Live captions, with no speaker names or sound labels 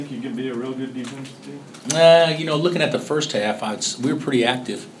Think you could be a real good defensive team? Looking at the first half, we were pretty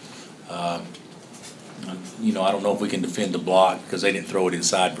active. I don't know if we can defend the block because they didn't throw it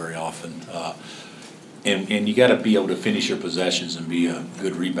inside very often. And you got to be able to finish your possessions and be a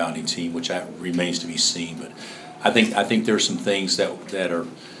good rebounding team, which remains to be seen. But I think there's some things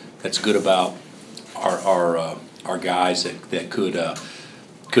that's good about our guys that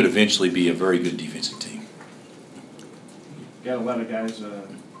could eventually be a very good defensive team. Got a lot of guys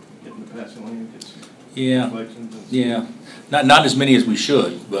getting the passing lane. Yeah. Not as many as we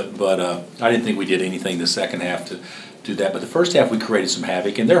should, but I didn't think we did anything the second half to do that. But the first half we created some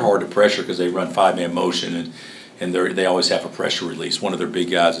havoc, and they're hard to pressure because they run five-man motion, and they always have a pressure release. One of their big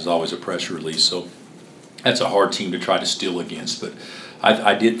guys is always a pressure release, so that's a hard team to try to steal against. But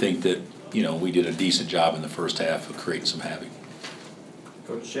I did think that we did a decent job in the first half of creating some havoc.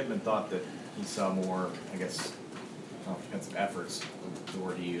 Coach Shipman thought that he saw more, I guess, offensive efforts, the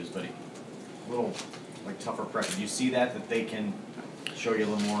word he used, but a little tougher pressure. Do you see that they can show you a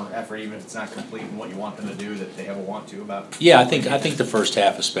little more effort, even if it's not complete in what you want them to do, that they have a want to about? Yeah, I think the first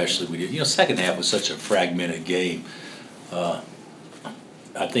half especially we did. Second half was such a fragmented game. I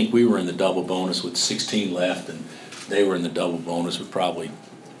think we were in the double bonus with 16 left, and they were in the double bonus with probably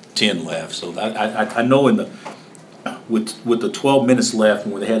 10 left. So I know with the 12 minutes left,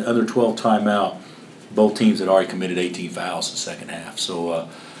 when they had under 12 timeout, both teams had already committed 18 fouls in the second half. So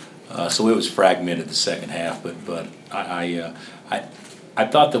it was fragmented the second half. But I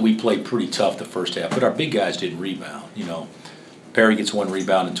thought that we played pretty tough the first half, but our big guys didn't rebound. Perry gets one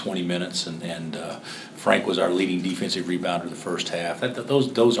rebound in 20 minutes, and Frank was our leading defensive rebounder the first half.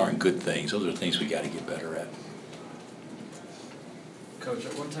 Those aren't good things. Those are things we got to get better at. Coach,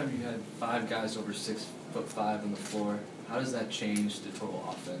 at one time you had 5 guys over 6'5" on the floor. How does that change the total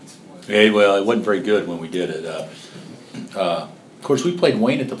offense? Well, it wasn't very good when we did it. Of course, we played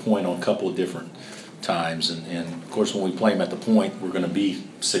Wayne at the point on a couple of different times, and of course, when we play him at the point, we're going to be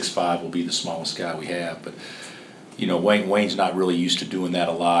 6'5". We'll be the smallest guy we have, but Wayne's not really used to doing that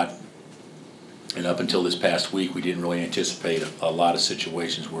a lot. And up until this past week, we didn't really anticipate a lot of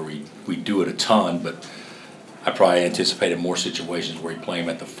situations where we do it a ton, but I probably anticipated more situations where we play him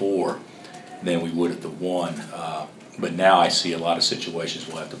at the 4 than we would at the 1. But now I see a lot of situations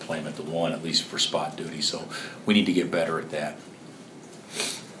we'll have to play him at the 1, at least for spot duty. So we need to get better at that.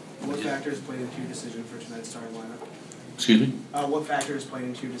 What factors played into your decision for tonight's starting lineup? Excuse me? What factors played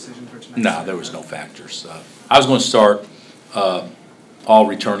into your decision for tonight's No, there was no factors. I was going to start all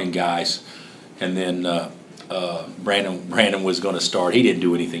returning guys, and then Brandon was going to start. He didn't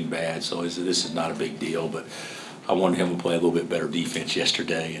do anything bad, so this is not a big deal. But I wanted him to play a little bit better defense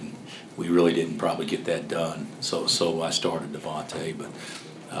yesterday, and we really didn't probably get that done. So I started Devontae,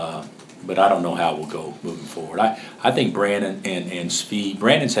 but I don't know how we'll go moving forward. I think Brandon and Svi.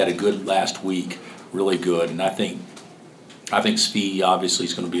 Brandon's had a good last week, really good, and I think Svi obviously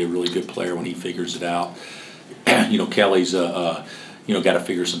is going to be a really good player when he figures it out. Kelly's got to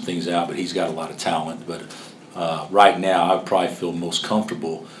figure some things out, but he's got a lot of talent. But right now, I probably feel most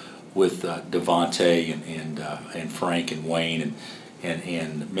comfortable with Devontae and Frank and Wayne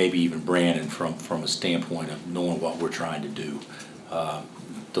and maybe even Brandon from a standpoint of knowing what we're trying to do.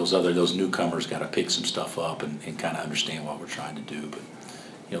 Those newcomers got to pick some stuff up and kind of understand what we're trying to do. But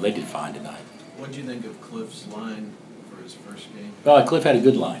they did fine tonight. What did you think of Cliff's line for his first game? Cliff had a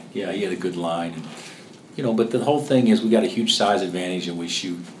good line. Yeah, he had a good line. And, but the whole thing is we got a huge size advantage, and we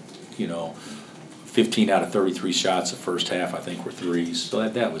shoot, 15 out of 33 shots the first half, I think, were threes. So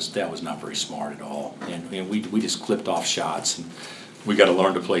that was not very smart at all. And we just clipped off shots, and we got to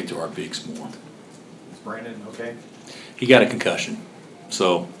learn to play to our bigs more. Is Brandon okay? He got a concussion.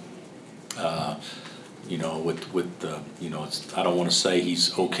 So, I don't want to say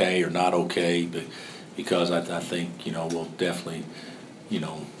he's okay or not okay, but because I think, we'll definitely,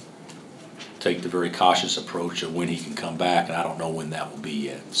 take the very cautious approach of when he can come back, and I don't know when that will be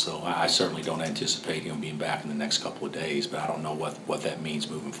yet. So I certainly don't anticipate him being back in the next couple of days, but I don't know what that means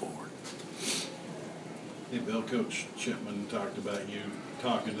moving forward. Hey, Bill, Coach Shipman talked about you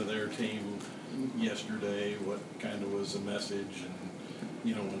talking to their team yesterday. What kind of was the message? And,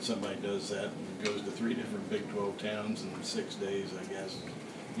 when somebody does that and goes to 3 different Big 12 towns in 6 days, I guess,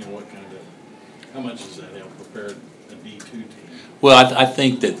 how much does that help prepare a D2 team? Well, I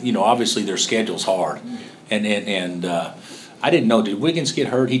think that, obviously their schedule's hard. And I didn't know, did Wiggins get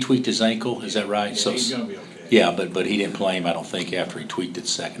hurt? He tweaked his ankle, is that right? Yeah, he's going to be okay. Yeah, but he didn't play him, I don't think, after he tweaked it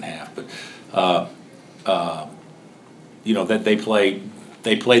second half. But, that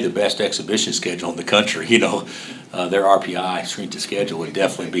they play the best exhibition schedule in the country. Their RPI, strength of schedule, would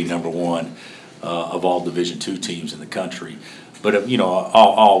definitely be number 1 of all Division II teams in the country. But, you know,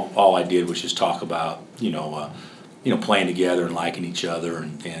 all I did was just talk about, playing together and liking each other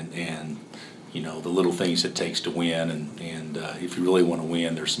and you know, the little things it takes to win. And if you really want to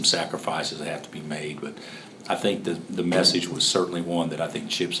win, there's some sacrifices that have to be made. But I think the message was certainly one that I think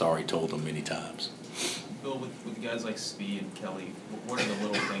Chip's already told them many times. Bill, with guys like Spee and Kelly, what are the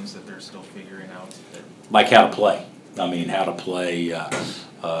little things that they're still figuring out? Like how to play. I mean, how to play,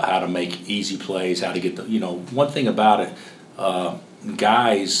 how to make easy plays, how to get one thing about it,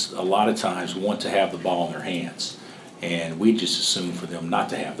 guys a lot of times want to have the ball in their hands. And we just assume for them not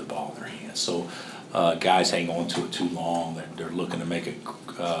to have the ball in their hands. So guys hang on to it too long. They're looking to make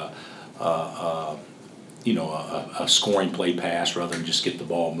a scoring play pass rather than just get the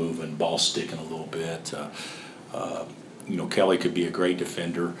ball moving, ball sticking a little bit. Kelly could be a great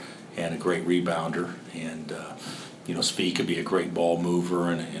defender and a great rebounder, and Spee could be a great ball mover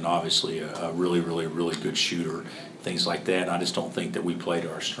and obviously a really, really, really good shooter, things like that. And I just don't think that we play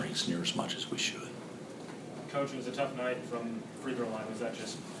to our strengths near as much as we should. Coach, it was a tough night from free throw line. Was that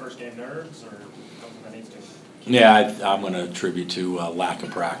just first game nerves or something that needs to? Yeah, I'm going to attribute to lack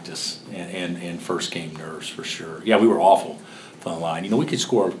of practice and first game nerves for sure. Yeah, we were awful from the line. We could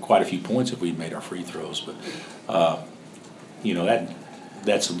score quite a few points if we'd made our free throws, but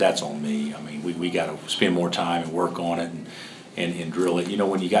that's on me. I mean, we got to spend more time and work on it and drill it.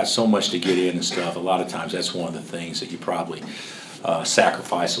 When you got so much to get in and stuff, a lot of times that's one of the things that you probably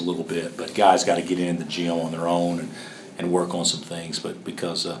sacrifice a little bit. But guys got to get in the gym on their own and work on some things. But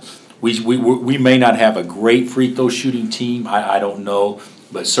because we may not have a great free throw shooting team, I don't know,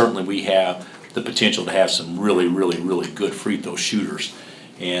 but certainly we have the potential to have some really, really, really good free throw shooters.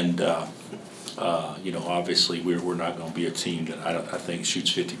 And obviously we're not going to be a team that I think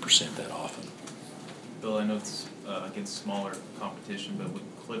shoots 50% that often. Bill, I know it's against smaller competition, but with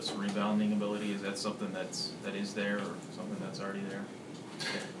Cliff's rebounding ability, is that something that is there or something that's already there?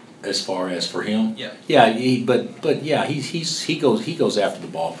 As far as for him, Yeah. Yeah, but yeah, he goes after the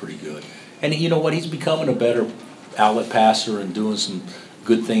ball pretty good, and you know what? He's becoming a better outlet passer and doing some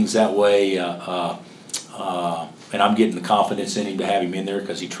good things that way. And I'm getting the confidence in him to have him in there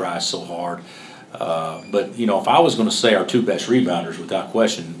because he tries so hard. But if I was going to say our two best rebounders, without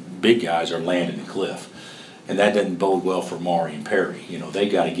question, big guys are Landon and Cliff, and that doesn't bode well for Maury and Perry. They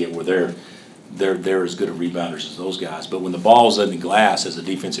got to get where they're as good of rebounders as those guys. But when the ball's in the glass as a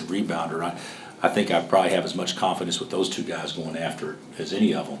defensive rebounder, I think I probably have as much confidence with those two guys going after it as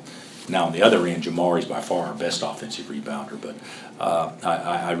any of them. Now on the other end, Jamari's by far our best offensive rebounder, but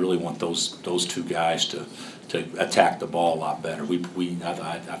I really want those two guys to attack the ball a lot better.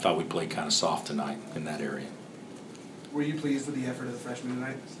 I thought we played kind of soft tonight in that area. Were you pleased with the effort of the freshmen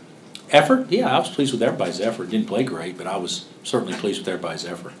tonight? Effort? Yeah, I was pleased with everybody's effort. Didn't play great, but I was certainly pleased with everybody's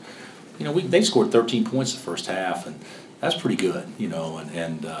effort. They scored 13 points the first half, and that's pretty good.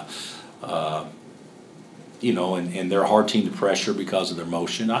 And they're a hard team to pressure because of their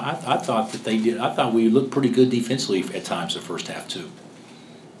motion. I thought that they did. I thought we looked pretty good defensively at times the first half too.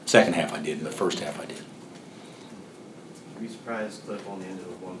 Second half I didn't, but first half I did. Were you surprised Cliff only ended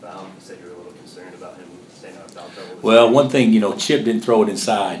with one foul? You said you were a little concerned about him staying out of foul trouble. Well, one thing, Chip didn't throw it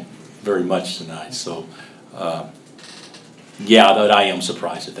inside very much tonight, so yeah, I am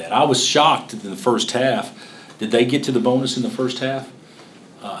surprised at that. I was shocked in the first half. Did they get to the bonus in the first half?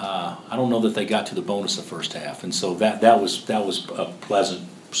 I don't know that they got to the bonus the first half, and so that was a pleasant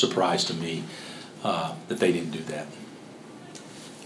surprise to me that they didn't do that.